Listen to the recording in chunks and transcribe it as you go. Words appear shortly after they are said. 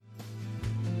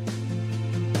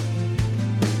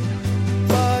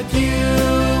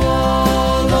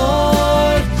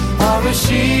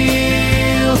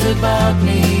about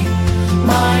me,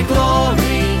 my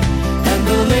glory and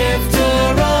the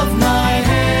lifter of my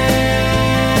head.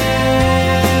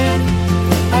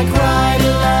 I cried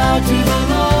aloud to the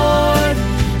Lord,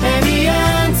 and he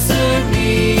answered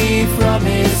me from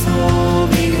his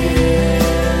holy hill.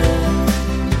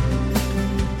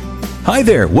 Hi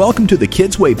there, welcome to the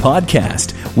Kids Way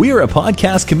podcast. We are a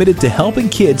podcast committed to helping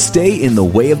kids stay in the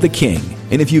way of the King.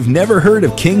 And if you've never heard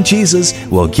of King Jesus,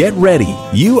 well, get ready.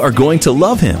 You are going to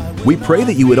love him. We pray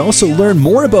that you would also learn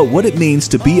more about what it means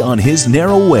to be on his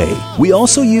narrow way. We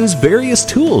also use various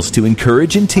tools to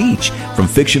encourage and teach, from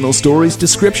fictional stories to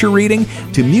scripture reading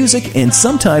to music, and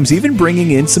sometimes even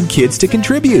bringing in some kids to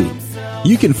contribute.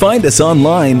 You can find us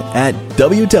online at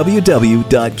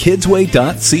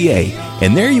www.kidsway.ca,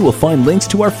 and there you will find links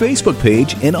to our Facebook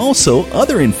page and also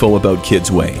other info about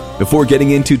Kids Way. Before getting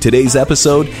into today's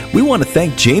episode, we want to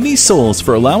thank Jamie Souls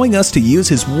for allowing us to use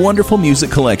his wonderful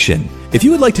music collection. If you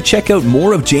would like to check out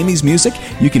more of Jamie's music,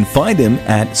 you can find him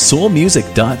at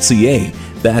soulmusic.ca.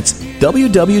 That's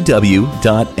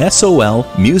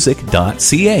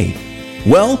www.solmusic.ca.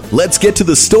 Well, let's get to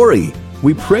the story.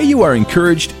 We pray you are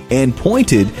encouraged and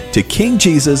pointed to King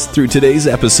Jesus through today's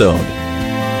episode.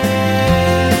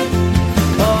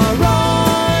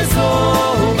 Arise,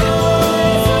 O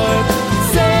Lord,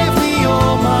 save me,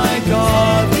 O my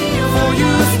God, for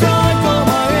you strike all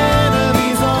my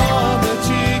enemies on the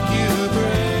cheek, you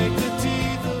break the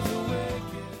teeth of the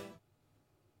wicked.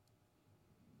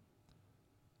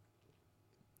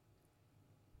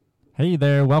 Hey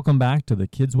there, welcome back to the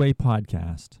Kids Way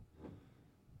podcast.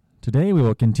 Today we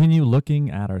will continue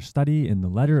looking at our study in the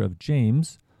letter of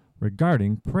James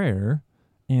regarding prayer,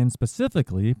 and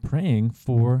specifically praying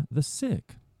for the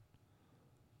sick.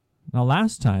 Now,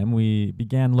 last time we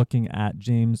began looking at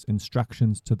James'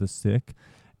 instructions to the sick,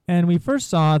 and we first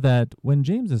saw that when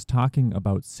James is talking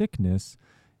about sickness,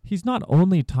 he's not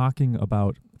only talking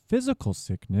about physical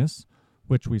sickness,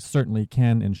 which we certainly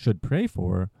can and should pray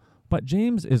for, but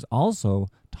James is also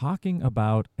talking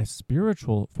about a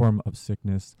spiritual form of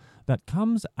sickness that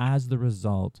comes as the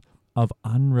result of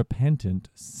unrepentant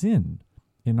sin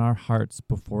in our hearts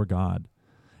before God.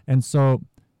 And so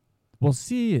we'll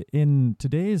see in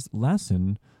today's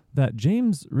lesson that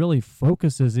James really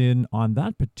focuses in on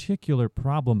that particular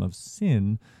problem of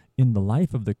sin in the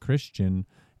life of the Christian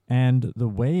and the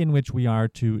way in which we are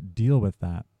to deal with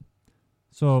that.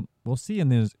 So we'll see in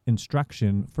this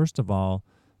instruction, first of all,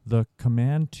 the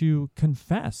command to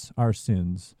confess our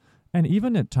sins, and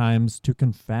even at times to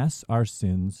confess our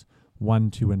sins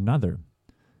one to another.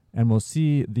 And we'll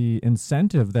see the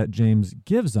incentive that James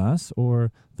gives us,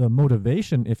 or the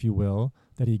motivation, if you will,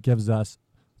 that he gives us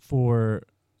for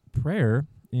prayer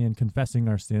in confessing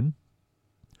our sin.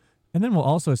 And then we'll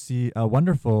also see a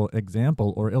wonderful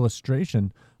example or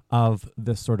illustration of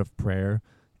this sort of prayer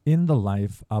in the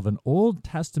life of an Old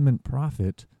Testament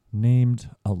prophet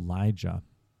named Elijah.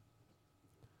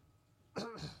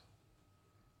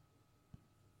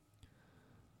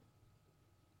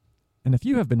 And if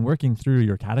you have been working through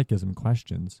your catechism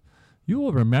questions, you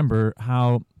will remember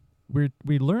how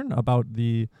we learn about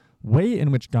the way in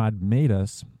which God made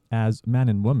us as man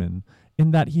and woman,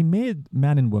 in that he made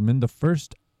man and woman, the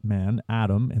first man,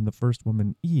 Adam, and the first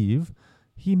woman, Eve,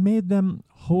 he made them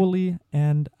holy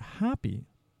and happy.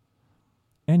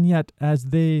 And yet, as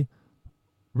they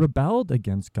rebelled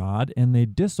against God and they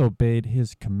disobeyed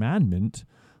his commandment,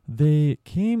 they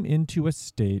came into a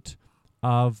state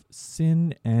of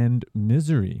sin and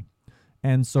misery.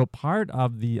 And so part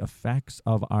of the effects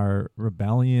of our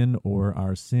rebellion or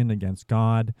our sin against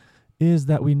God is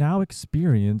that we now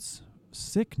experience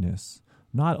sickness,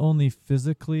 not only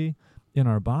physically in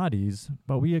our bodies,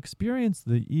 but we experience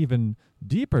the even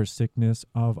deeper sickness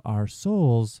of our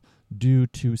souls due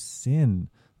to sin,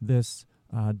 this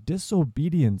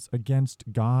disobedience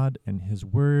against God and his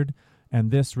word,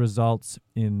 and this results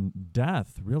in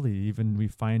death. Really, even we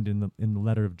find in the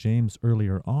letter of James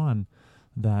earlier on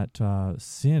that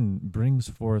sin brings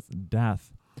forth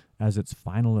death as its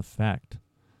final effect.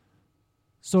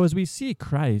 So as we see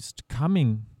Christ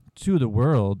coming to the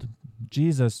world,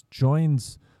 Jesus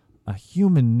joins a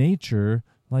human nature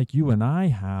like you and I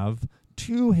have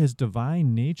to his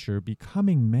divine nature,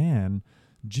 becoming man.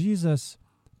 Jesus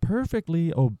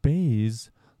perfectly obeys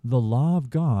the law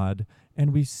of God,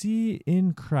 and we see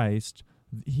in Christ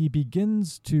he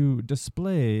begins to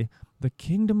display the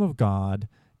kingdom of God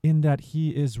in that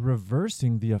he is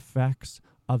reversing the effects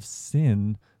of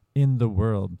sin in the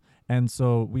world. And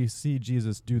so we see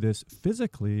Jesus do this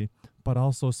physically, but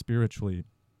also spiritually.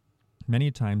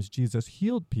 Many times Jesus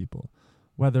healed people,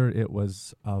 whether it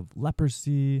was of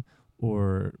leprosy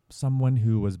or someone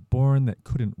who was born that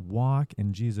couldn't walk,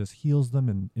 and Jesus heals them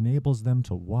and enables them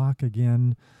to walk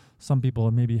again. Some people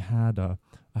maybe had a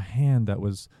hand that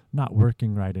was not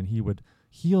working right, and he would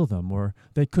heal them, or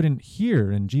they couldn't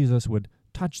hear, and Jesus would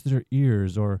touch their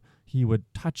ears, or he would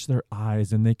touch their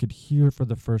eyes, and they could hear for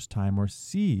the first time or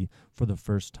see for the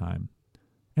first time.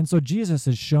 And so Jesus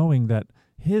is showing that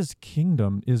his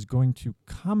kingdom is going to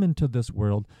come into this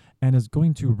world and is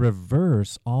going to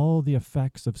reverse all the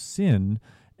effects of sin.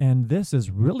 And this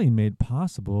is really made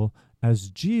possible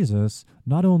as Jesus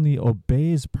not only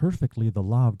obeys perfectly the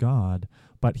law of God,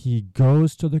 but he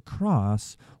goes to the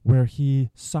cross where he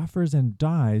suffers and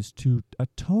dies to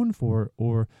atone for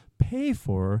or pay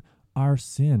for our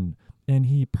sin. And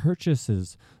he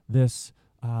purchases this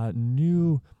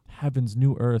new heavens,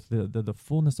 new earth, the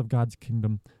fullness of God's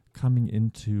kingdom coming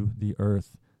into the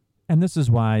earth. And this is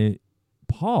why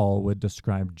Paul would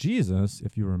describe Jesus,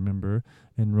 if you remember,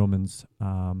 in Romans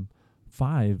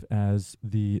 5 as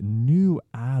the new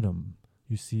Adam.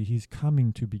 You see, he's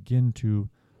coming to begin to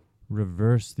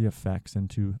reverse the effects and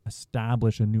to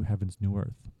establish a new heavens, new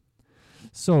earth.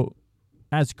 So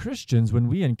as Christians, when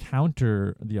we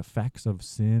encounter the effects of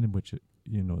sin, which,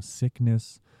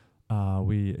 sickness,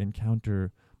 we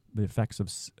encounter the effects of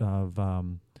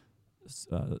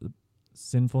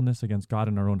sinfulness against God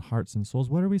in our own hearts and souls,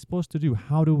 what are we supposed to do?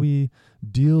 How do we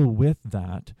deal with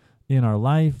that in our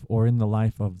life or in the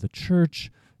life of the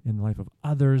church, in the life of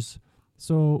others?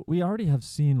 So we already have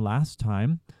seen last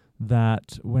time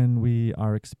that when we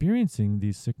are experiencing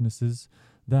these sicknesses,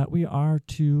 that we are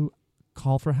to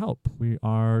call for help. We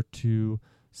are to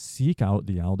seek out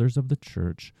the elders of the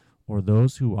church or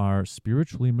those who are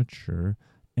spiritually mature,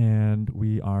 and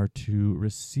we are to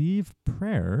receive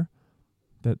prayer,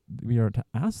 that we are to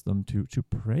ask them to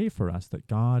pray for us, that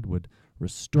God would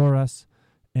restore us.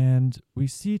 And we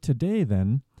see today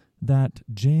then that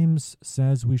James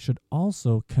says we should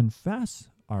also confess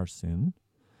our sin,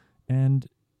 and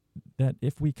that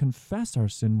if we confess our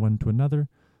sin one to another,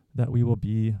 that we will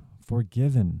be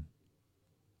forgiven.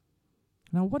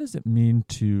 Now, what does it mean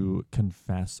to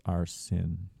confess our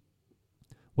sin?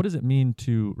 What does it mean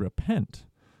to repent?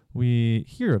 We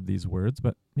hear of these words,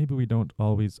 but maybe we don't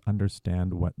always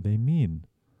understand what they mean.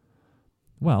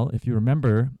 Well, if you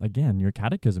remember, again, your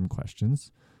catechism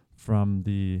questions from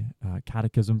the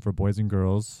Catechism for Boys and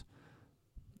Girls,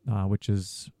 which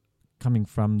is coming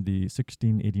from the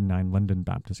 1689 London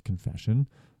Baptist Confession,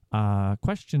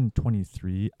 question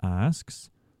 23 asks,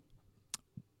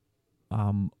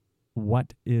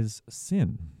 what is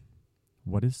sin?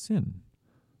 What is sin?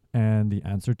 And the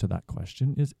answer to that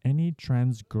question is any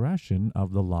transgression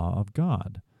of the law of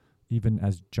God, even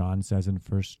as John says in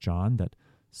 1 John that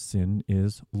sin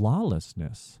is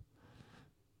lawlessness.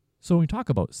 So when we talk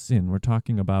about sin, we're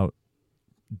talking about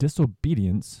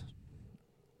disobedience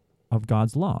of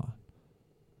God's law,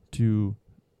 to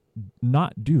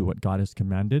not do what God has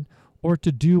commanded or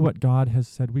to do what God has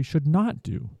said we should not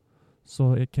do.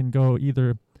 So it can go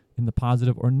either in the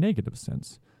positive or negative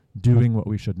sense, doing what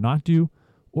we should not do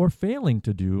or failing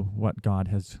to do what God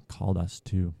has called us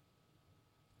to.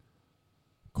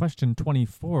 Question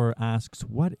 24 asks,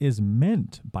 what is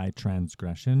meant by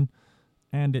transgression?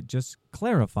 And it just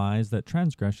clarifies that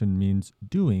transgression means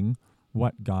doing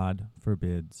what God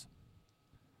forbids.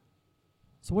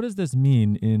 So what does this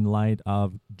mean in light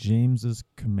of James's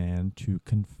command to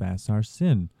confess our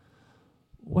sin?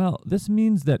 Well, this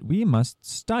means that we must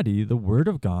study the Word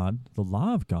of God, the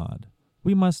law of God.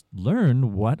 We must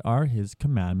learn what are his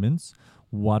commandments,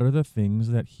 what are the things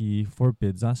that he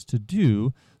forbids us to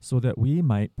do, so that we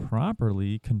might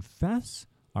properly confess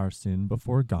our sin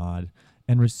before God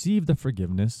and receive the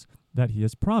forgiveness that he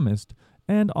has promised,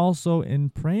 and also in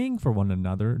praying for one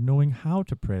another, knowing how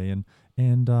to pray and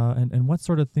what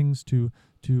sort of things to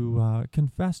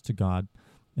confess to God,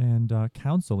 and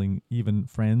counseling even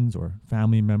friends or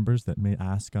family members that may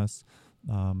ask us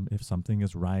if something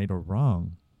is right or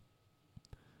wrong.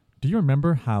 Do you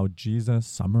remember how Jesus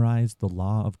summarized the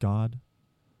law of God?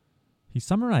 He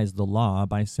summarized the law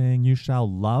by saying, "You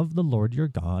shall love the Lord your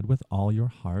God with all your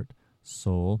heart,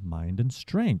 soul, mind, and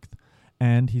strength."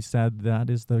 And he said that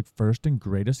is the first and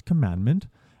greatest commandment.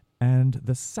 And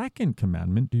the second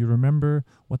commandment, do you remember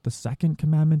what the second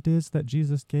commandment is that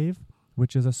Jesus gave,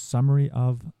 which is a summary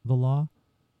of the law?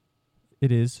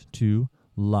 It is to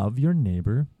love your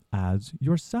neighbor as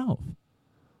yourself.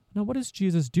 Now, what is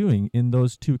Jesus doing in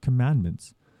those two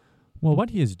commandments? Well, what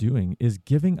he is doing is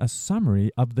giving a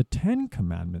summary of the 10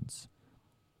 commandments.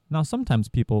 Now, sometimes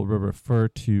people will refer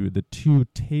to the two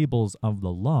tables of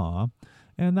the law,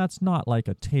 and that's not like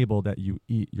a table that you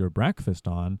eat your breakfast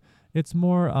on. It's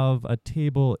more of a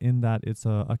table in that it's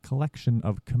a collection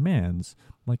of commands,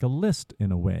 like a list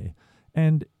in a way.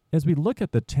 And as we look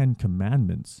at the 10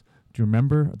 Commandments, do you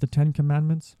remember the 10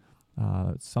 Commandments?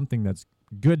 It's something that's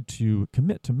good to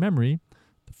commit to memory.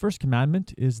 The first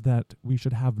commandment is that we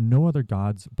should have no other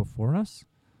gods before us.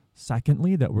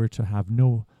 Secondly, that we're to have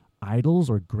no idols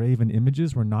or graven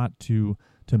images. We're not to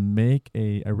make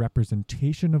a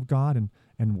representation of God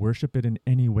and worship it in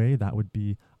any way. That would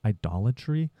be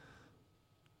idolatry.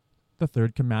 The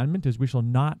third commandment is we shall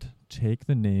not take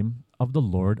the name of the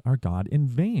Lord our God in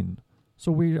vain.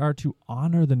 So we are to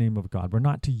honor the name of God. We're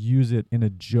not to use it in a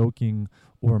joking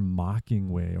or mocking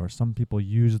way, or some people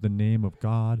use the name of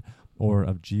God or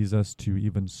of Jesus to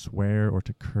even swear or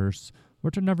to curse.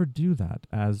 We're to never do that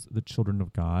as the children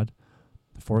of God.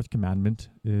 The fourth commandment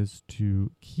is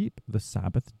to keep the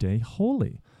Sabbath day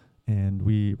holy. And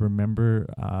we remember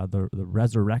the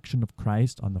resurrection of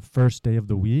Christ on the first day of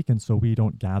the week. And so we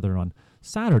don't gather on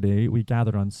Saturday. We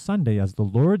gather on Sunday as the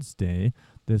Lord's Day,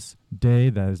 this day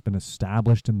that has been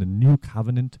established in the new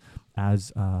covenant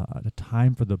as a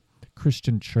time for the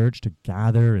Christian church to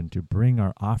gather and to bring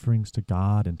our offerings to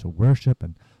God and to worship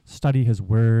and study his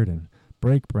word and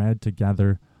break bread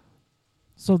together.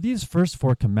 So these first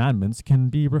 4 commandments can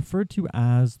be referred to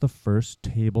as the first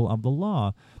table of the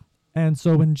law. And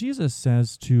so when Jesus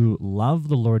says to love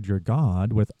the Lord your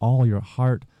God with all your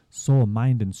heart, soul,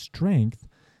 mind, and strength,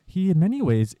 he in many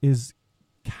ways is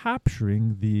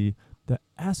capturing the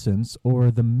essence or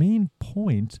the main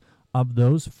point of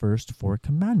those first 4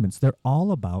 commandments. They're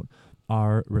all about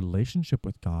our relationship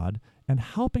with God and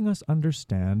helping us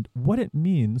understand what it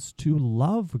means to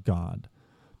love God.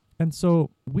 And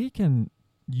so we can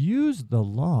use the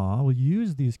law, we'll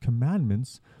use these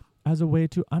commandments as a way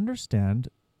to understand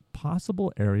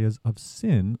possible areas of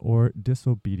sin or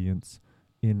disobedience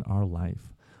in our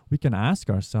life. We can ask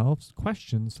ourselves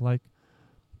questions like,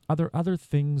 are there other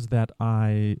things that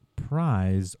I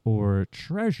prize or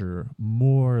treasure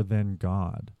more than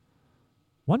God?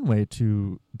 One way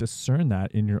to discern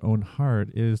that in your own heart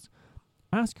is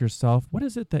ask yourself, what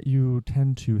is it that you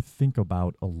tend to think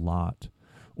about a lot?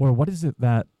 Or what is it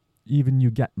that even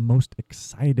you get most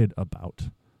excited about?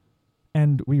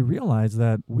 And we realize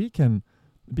that we can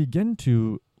begin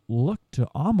to look to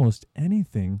almost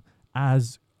anything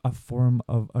as a form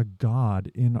of a God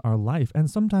in our life,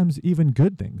 and sometimes even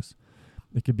good things.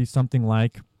 It could be something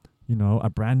like, a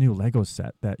brand new Lego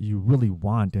set that you really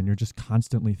want and you're just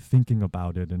constantly thinking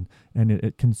about it, and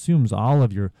it consumes all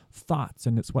of your thoughts,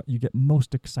 and it's what you get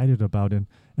most excited about, and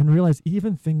realize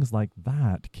even things like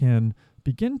that can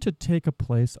begin to take a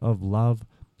place of love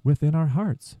within our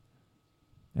hearts.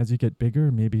 As you get bigger,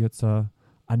 maybe it's a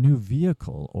new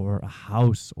vehicle or a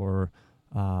house or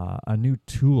a new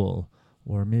tool,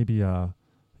 or maybe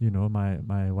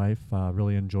my wife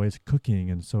really enjoys cooking,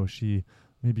 and so she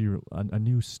maybe a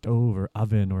new stove or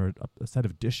oven or a set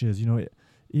of dishes.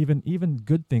 Even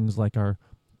good things like our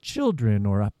children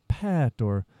or a pet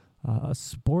or a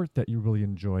sport that you really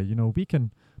enjoy. We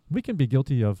can be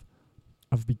guilty of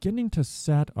beginning to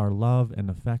set our love and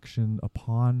affection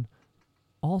upon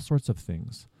all sorts of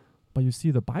things. But you see,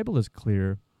 the Bible is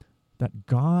clear that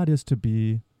God is to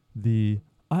be the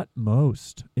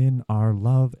utmost in our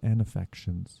love and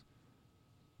affections.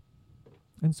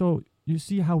 And so you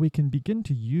see how we can begin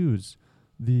to use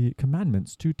the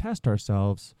commandments to test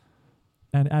ourselves.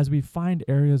 And as we find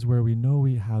areas where we know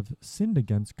we have sinned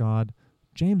against God,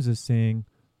 James is saying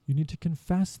you need to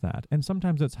confess that. And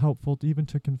sometimes it's helpful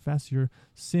to confess your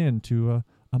sin to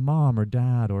a mom or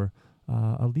dad or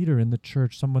a leader in the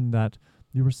church, someone that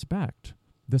you respect.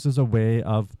 This is a way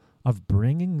of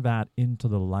bringing that into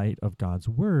the light of God's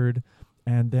word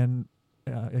and then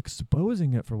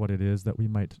exposing it for what it is, that we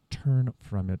might turn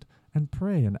from it and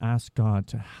pray and ask God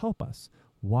to help us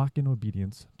walk in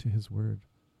obedience to his word.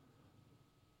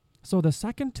 So the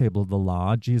second table of the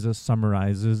law, Jesus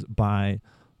summarizes by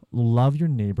love your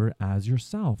neighbor as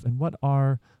yourself. And what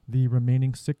are the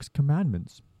remaining 6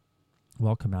 commandments?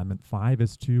 Well, commandment 5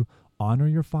 is to honor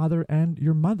your father and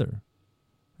your mother.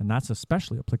 And that's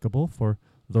especially applicable for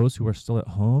those who are still at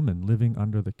home and living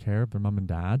under the care of their mom and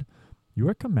dad. You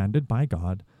are commanded by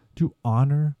God to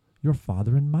honor your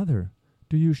father and mother.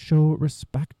 Do you show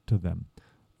respect to them?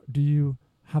 Do you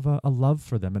have a love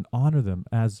for them and honor them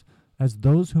as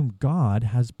those whom God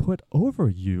has put over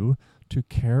you to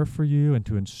care for you and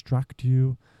to instruct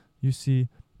you? You see,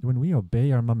 when we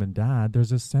obey our mom and dad,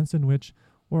 there's a sense in which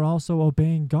we're also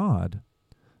obeying God.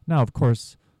 Now, of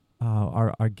course,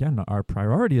 our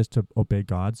priority is to obey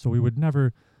God, so we would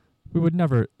never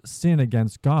sin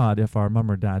against God if our mom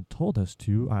or dad told us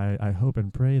to. I hope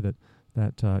and pray that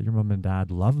that your mom and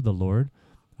dad love the Lord,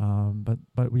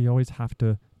 but we always have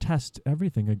to test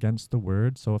everything against the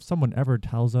Word. So if someone ever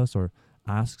tells us or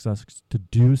asks us to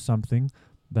do something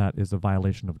that is a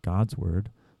violation of God's Word,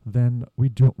 then we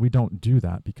don't do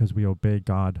that because we obey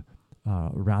God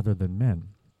rather than men.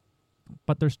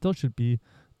 But there still should be,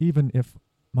 even if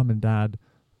mom and dad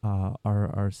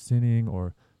are sinning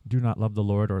or do not love the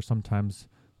Lord, or sometimes,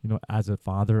 as a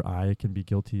father, I can be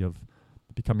guilty of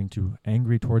becoming too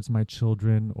angry towards my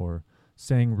children or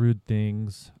saying rude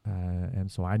things,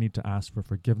 and so I need to ask for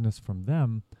forgiveness from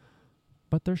them.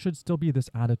 But there should still be this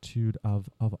attitude of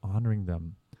honoring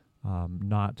them,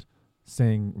 not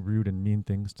saying rude and mean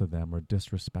things to them or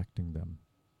disrespecting them.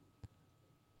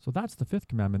 So that's the 5th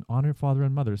commandment, honor your father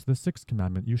and mother. So the 6th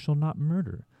commandment, you shall not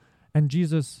murder. And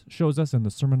Jesus shows us in the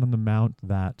Sermon on the Mount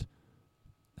that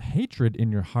hatred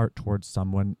in your heart towards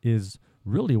someone is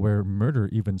really where murder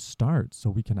even starts.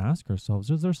 So we can ask ourselves,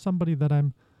 is there somebody that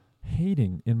I'm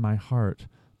hating in my heart,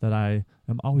 that I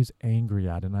am always angry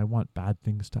at, and I want bad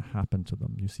things to happen to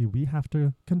them? You see, we have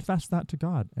to confess that to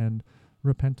God and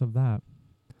repent of that.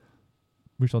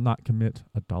 We shall not commit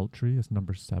adultery is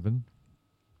number 7.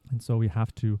 And so we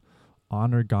have to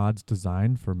honor God's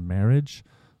design for marriage,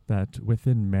 that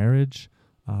within marriage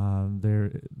there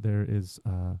is,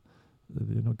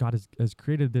 God has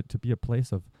created it to be a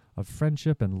place of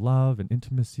friendship and love and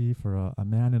intimacy for a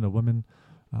man and a woman.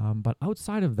 But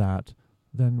outside of that,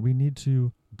 then we need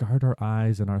to guard our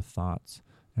eyes and our thoughts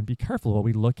and be careful what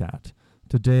we look at.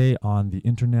 Today on the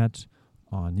internet,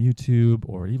 on YouTube,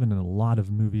 or even in a lot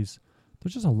of movies,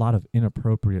 there's just a lot of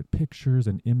inappropriate pictures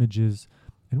and images,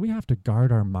 and we have to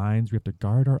guard our minds, we have to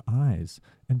guard our eyes,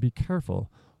 and be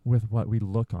careful with what we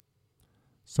look on,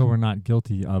 so we're not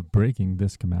guilty of breaking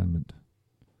this commandment.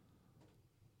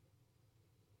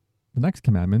 The next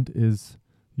commandment is,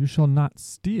 you shall not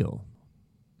steal,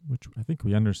 which I think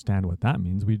we understand what that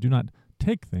means. We do not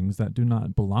take things that do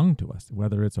not belong to us,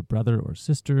 whether it's a brother or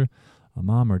sister, a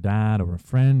mom or dad, or a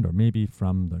friend, or maybe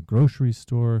from the grocery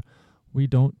store. We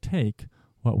don't take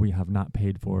what we have not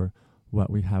paid for, what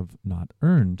we have not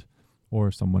earned,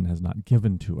 or someone has not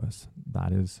given to us.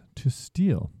 That is to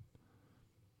steal.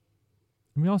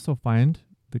 And we also find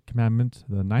the commandment,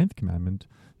 the 9th commandment,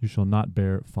 you shall not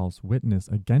bear false witness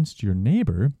against your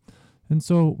neighbor. And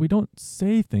so we don't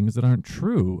say things that aren't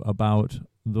true about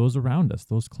those around us,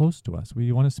 those close to us.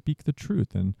 We want to speak the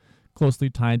truth. And closely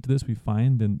tied to this, we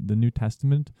find in the New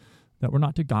Testament that we're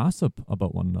not to gossip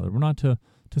about one another. We're not to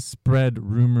spread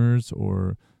rumors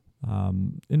or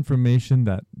information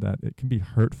that it can be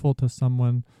hurtful to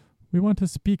someone. We want to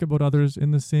speak about others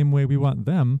in the same way we want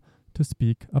them to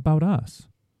speak about us.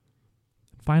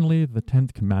 Finally, the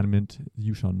 10th commandment,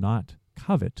 you shall not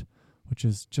covet, which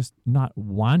is just not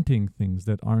wanting things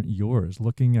that aren't yours,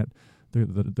 looking at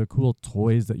the cool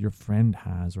toys that your friend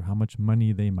has, or how much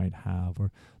money they might have,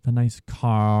 or the nice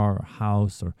car or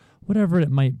house, or whatever it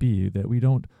might be, that we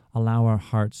don't allow our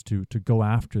hearts to go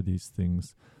after these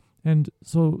things. And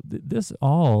so this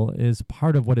all is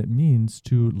part of what it means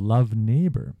to love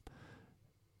neighbor.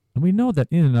 And we know that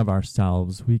in and of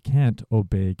ourselves, we can't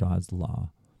obey God's law.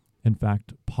 In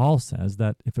fact, Paul says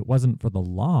that if it wasn't for the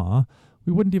law,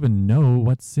 we wouldn't even know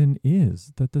what sin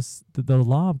is, that the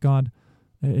law of God,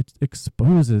 it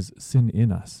exposes sin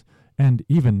in us and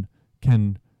even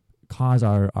can cause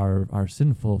our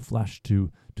sinful flesh to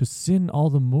sin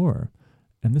all the more.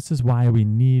 And this is why we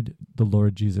need the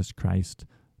Lord Jesus Christ,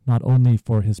 not only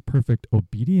for his perfect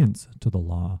obedience to the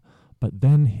law, but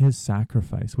then his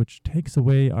sacrifice, which takes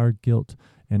away our guilt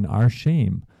and our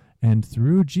shame. And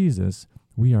through Jesus,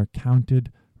 we are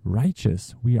counted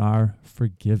righteous. We are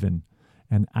forgiven.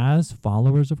 And as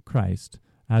followers of Christ,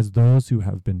 as those who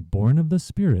have been born of the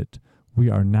Spirit, we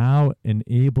are now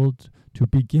enabled to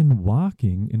begin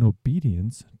walking in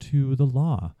obedience to the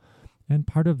law. And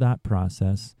part of that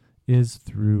process is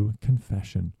through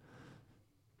confession.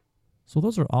 So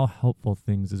those are all helpful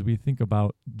things as we think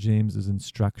about James's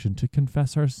instruction to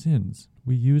confess our sins.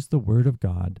 We use the Word of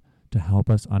God to help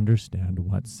us understand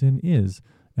what sin is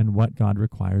and what God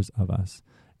requires of us.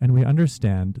 And we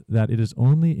understand that it is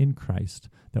only in Christ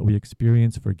that we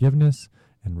experience forgiveness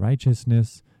and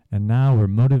righteousness, and now we're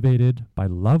motivated by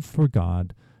love for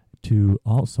God to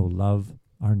also love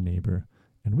our neighbor.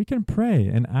 And we can pray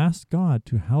and ask God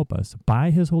to help us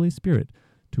by his Holy Spirit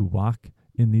to walk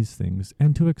in these things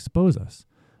and to expose us,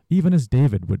 even as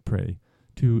David would pray,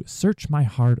 to search my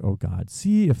heart, O God,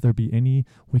 see if there be any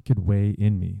wicked way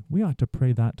in me. We ought to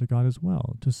pray that to God as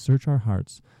well, to search our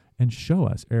hearts and show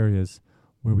us areas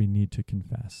where we need to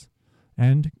confess.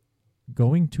 And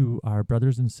going to our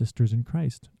brothers and sisters in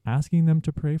Christ, asking them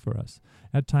to pray for us,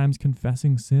 at times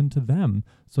confessing sin to them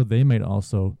so they might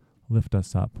also lift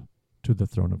us up to the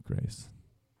throne of grace.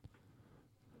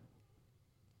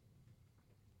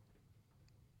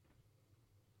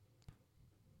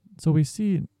 So we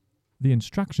see the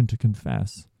instruction to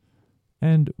confess,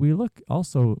 and we look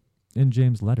also in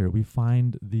James' letter, we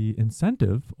find the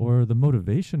incentive or the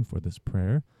motivation for this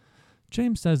prayer.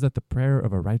 James says that the prayer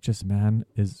of a righteous man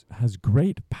has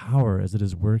great power as it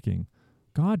is working.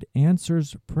 God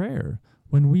answers prayer.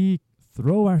 When we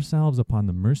throw ourselves upon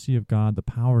the mercy of God, the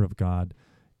power of God,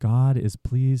 God is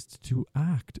pleased to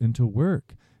act and to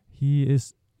work. He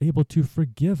is able to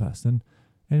forgive us. And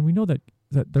we know that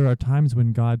there are times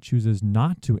when God chooses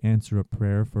not to answer a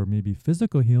prayer for maybe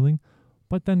physical healing,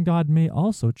 but then God may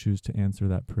also choose to answer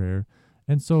that prayer.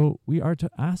 And so we are to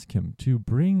ask him to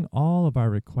bring all of our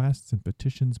requests and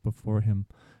petitions before him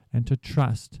and to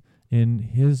trust in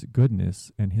his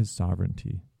goodness and his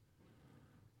sovereignty.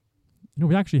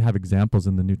 We actually have examples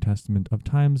in the New Testament of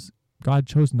times God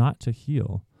chose not to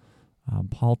heal.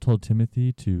 Paul told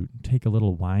Timothy to take a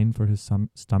little wine for his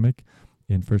stomach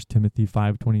in 1 Timothy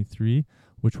 5:23,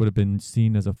 which would have been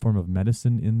seen as a form of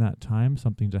medicine in that time,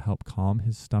 something to help calm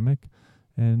his stomach.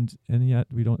 And yet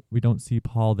we don't see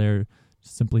Paul there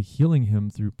simply healing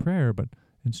him through prayer, but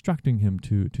instructing him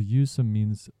to use some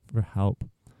means for help.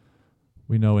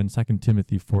 We know in 2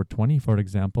 Timothy 4:20, for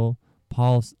example,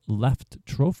 Paul left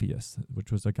Trophius,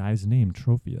 which was a guy's name,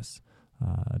 Trophius,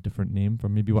 a different name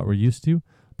from maybe what we're used to,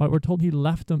 but we're told he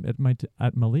left him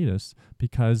at Miletus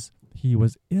because he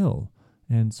was ill.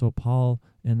 And so Paul,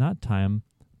 in that time,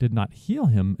 did not heal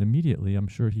him immediately. I'm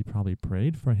sure he probably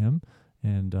prayed for him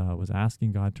and was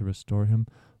asking God to restore him,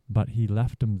 but he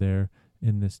left him there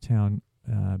in this town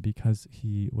because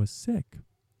he was sick.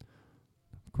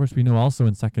 Of course, we know also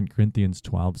in 2 Corinthians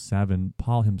 12:7,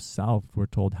 Paul himself, we're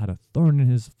told, had a thorn in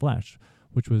his flesh,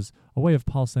 which was a way of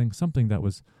Paul saying something that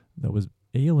was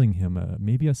ailing him,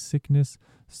 maybe a sickness.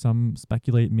 Some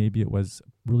speculate maybe it was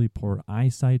really poor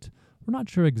eyesight. We're not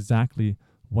sure exactly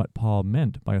what Paul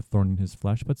meant by a thorn in his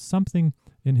flesh, but something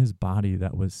in his body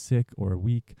that was sick or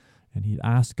weak, and he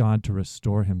asked God to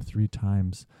restore him 3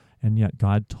 times, and yet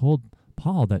God told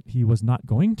Paul that he was not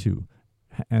going to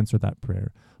answer that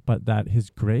prayer, but that his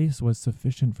grace was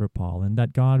sufficient for Paul, and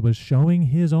that God was showing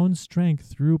his own strength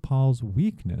through Paul's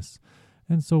weakness.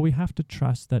 And so we have to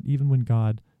trust that even when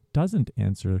God doesn't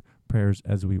answer prayers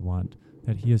as we want,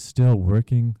 that he is still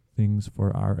working things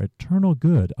for our eternal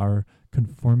good, our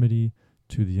conformity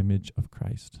to the image of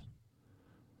Christ.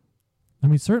 And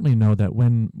we certainly know that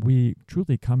when we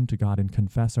truly come to God and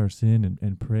confess our sin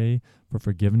and pray for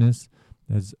forgiveness,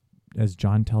 as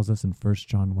John tells us in 1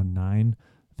 John 1:9,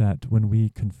 that when we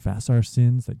confess our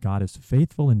sins, that God is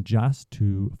faithful and just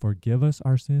to forgive us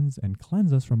our sins and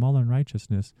cleanse us from all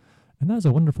unrighteousness. And that is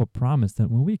a wonderful promise that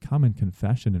when we come in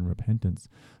confession and repentance,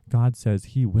 God says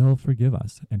he will forgive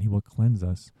us and he will cleanse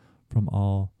us from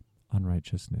all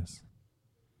unrighteousness.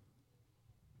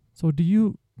 So do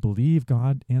you believe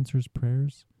God answers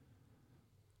prayers?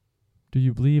 Do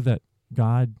you believe that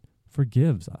God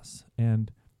forgives us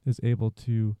and is able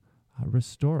to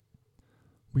restore?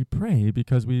 We pray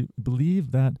because we believe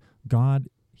that God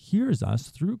hears us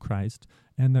through Christ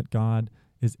and that God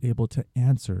is able to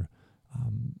answer.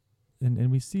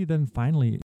 And we see then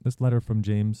finally this letter from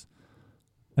James,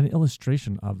 an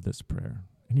illustration of this prayer.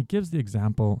 And he gives the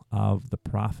example of the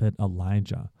prophet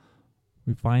Elijah.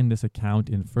 We find this account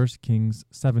in 1 Kings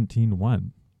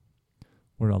 17:1,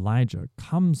 where Elijah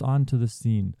comes onto the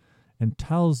scene and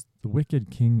tells the wicked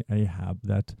king Ahab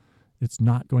that it's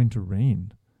not going to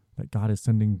rain, that God is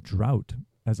sending drought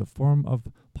as a form of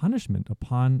punishment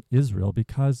upon Israel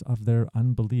because of their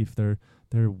unbelief.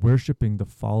 They're worshiping the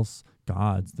false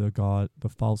gods,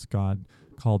 the false god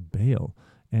called Baal.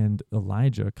 And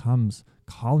Elijah comes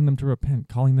calling them to repent,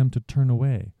 calling them to turn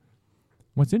away.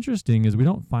 What's interesting is we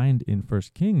don't find in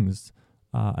 1 Kings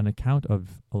an account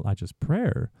of Elijah's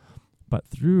prayer, but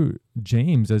through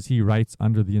James, as he writes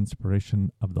under the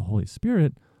inspiration of the Holy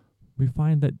Spirit, we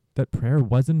find that prayer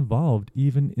was involved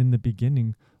even in the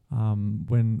beginning.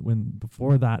 When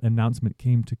before that announcement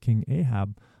came to King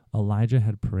Ahab, Elijah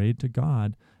had prayed to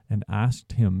God and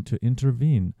asked him to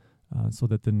intervene so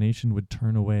that the nation would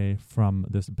turn away from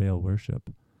this Baal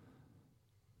worship.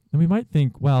 And we might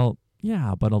think, well,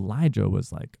 yeah, but Elijah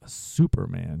was like a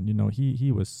Superman.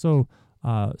 He was so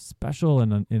special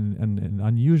and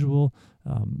unusual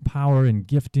power and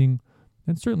gifting.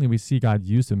 And certainly we see God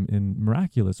use him in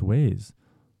miraculous ways.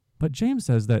 But James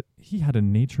says that he had a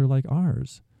nature like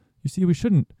ours. You see, we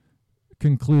shouldn't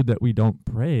conclude that we don't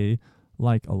pray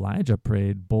like Elijah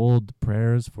prayed bold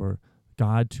prayers for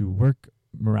God to work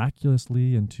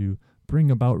miraculously and to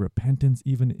bring about repentance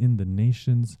even in the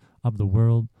nations of the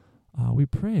world, we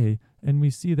pray and we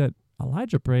see that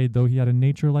Elijah prayed, though he had a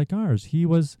nature like ours. He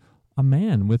was a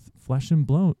man with flesh and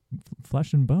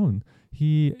bone.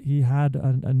 He had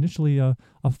initially a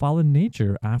fallen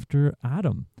nature after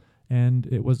Adam, and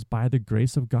it was by the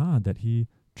grace of God that he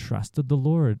trusted the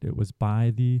Lord. It was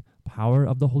by the power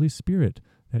of the Holy Spirit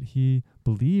that he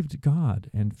believed God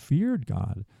and feared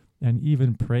God and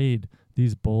even prayed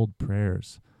these bold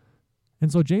prayers.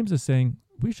 And so James is saying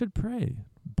we should pray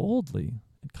boldly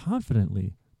and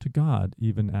confidently to God,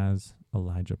 even as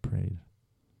Elijah prayed.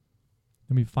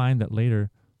 And we find that later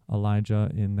Elijah,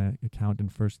 in that account in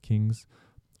 1 Kings,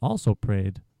 also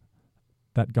prayed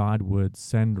that God would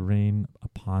send rain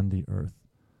upon the earth.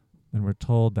 And we're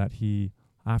told that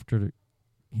after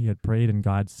he had prayed and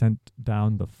God sent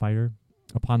down the fire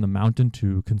upon the mountain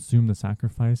to consume the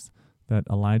sacrifice, that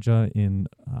Elijah in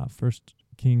 1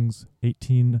 Kings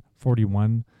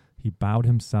 18:41, he bowed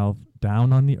himself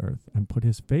down on the earth and put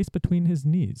his face between his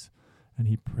knees, and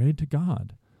he prayed to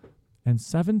God. And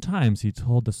 7 times he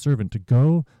told the servant to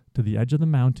go to the edge of the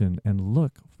mountain and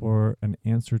look for an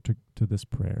answer to this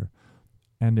prayer.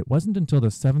 And it wasn't until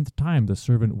the 7th time the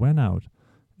servant went out,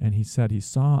 and he said he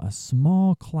saw a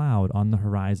small cloud on the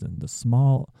horizon, as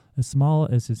small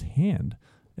as his hand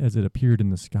as it appeared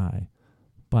in the sky.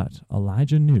 But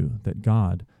Elijah knew that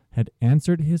God had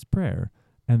answered his prayer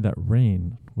and that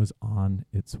rain was on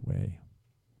its way.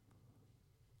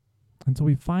 And so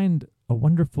we find a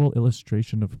wonderful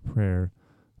illustration of prayer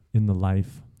in the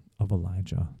life of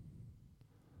Elijah.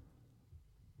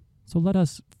 So let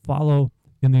us follow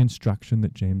in the instruction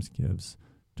that James gives,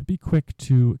 to be quick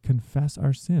to confess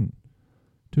our sin,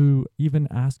 to even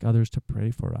ask others to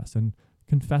pray for us and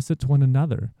confess it to one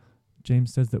another.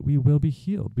 James says that we will be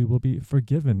healed, we will be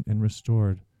forgiven and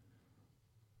restored.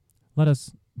 Let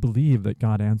us believe that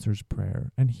God answers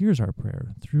prayer and hears our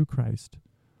prayer through Christ.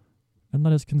 And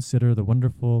let us consider the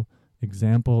wonderful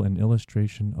example and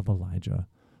illustration of Elijah,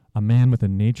 a man with a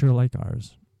nature like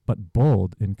ours, but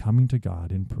bold in coming to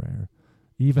God in prayer,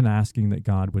 even asking that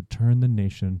God would turn the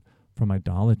nation from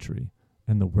idolatry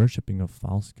and the worshiping of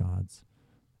false gods.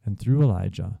 And through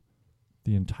Elijah,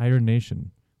 the entire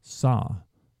nation saw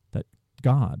that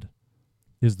God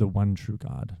is the one true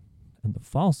God, and the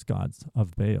false gods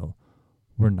of Baal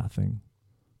were nothing.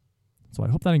 So I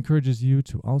hope that encourages you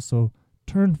to also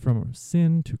turn from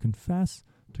sin, to confess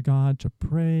to God, to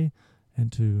pray,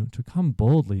 and to come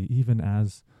boldly, even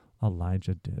as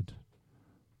Elijah did.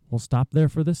 We'll stop there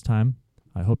for this time.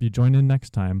 I hope you join in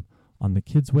next time on the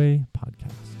Kids Way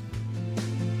podcast.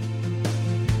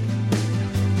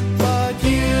 But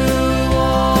you,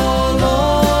 oh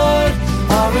Lord,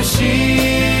 are a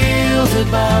shield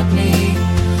about me,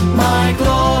 my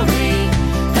glory,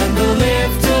 and the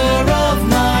lifter of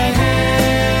my head.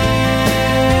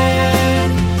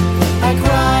 I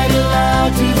cried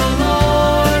aloud to the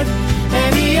Lord,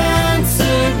 and he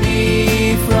answered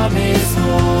me from his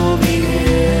holy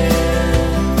hill.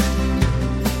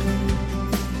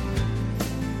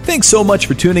 Thanks so much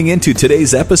for tuning in to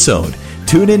today's episode.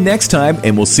 Tune in next time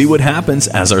and we'll see what happens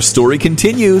as our story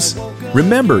continues.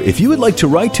 Remember, if you would like to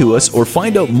write to us or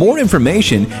find out more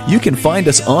information, you can find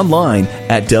us online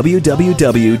at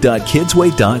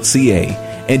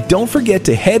www.kidsway.ca. And don't forget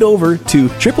to head over to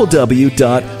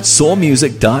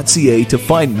www.soulmusic.ca to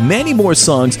find many more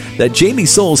songs that Jamie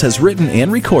Souls has written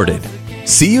and recorded.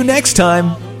 See you next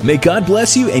time. May God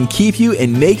bless you and keep you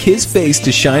and make His face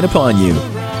to shine upon you.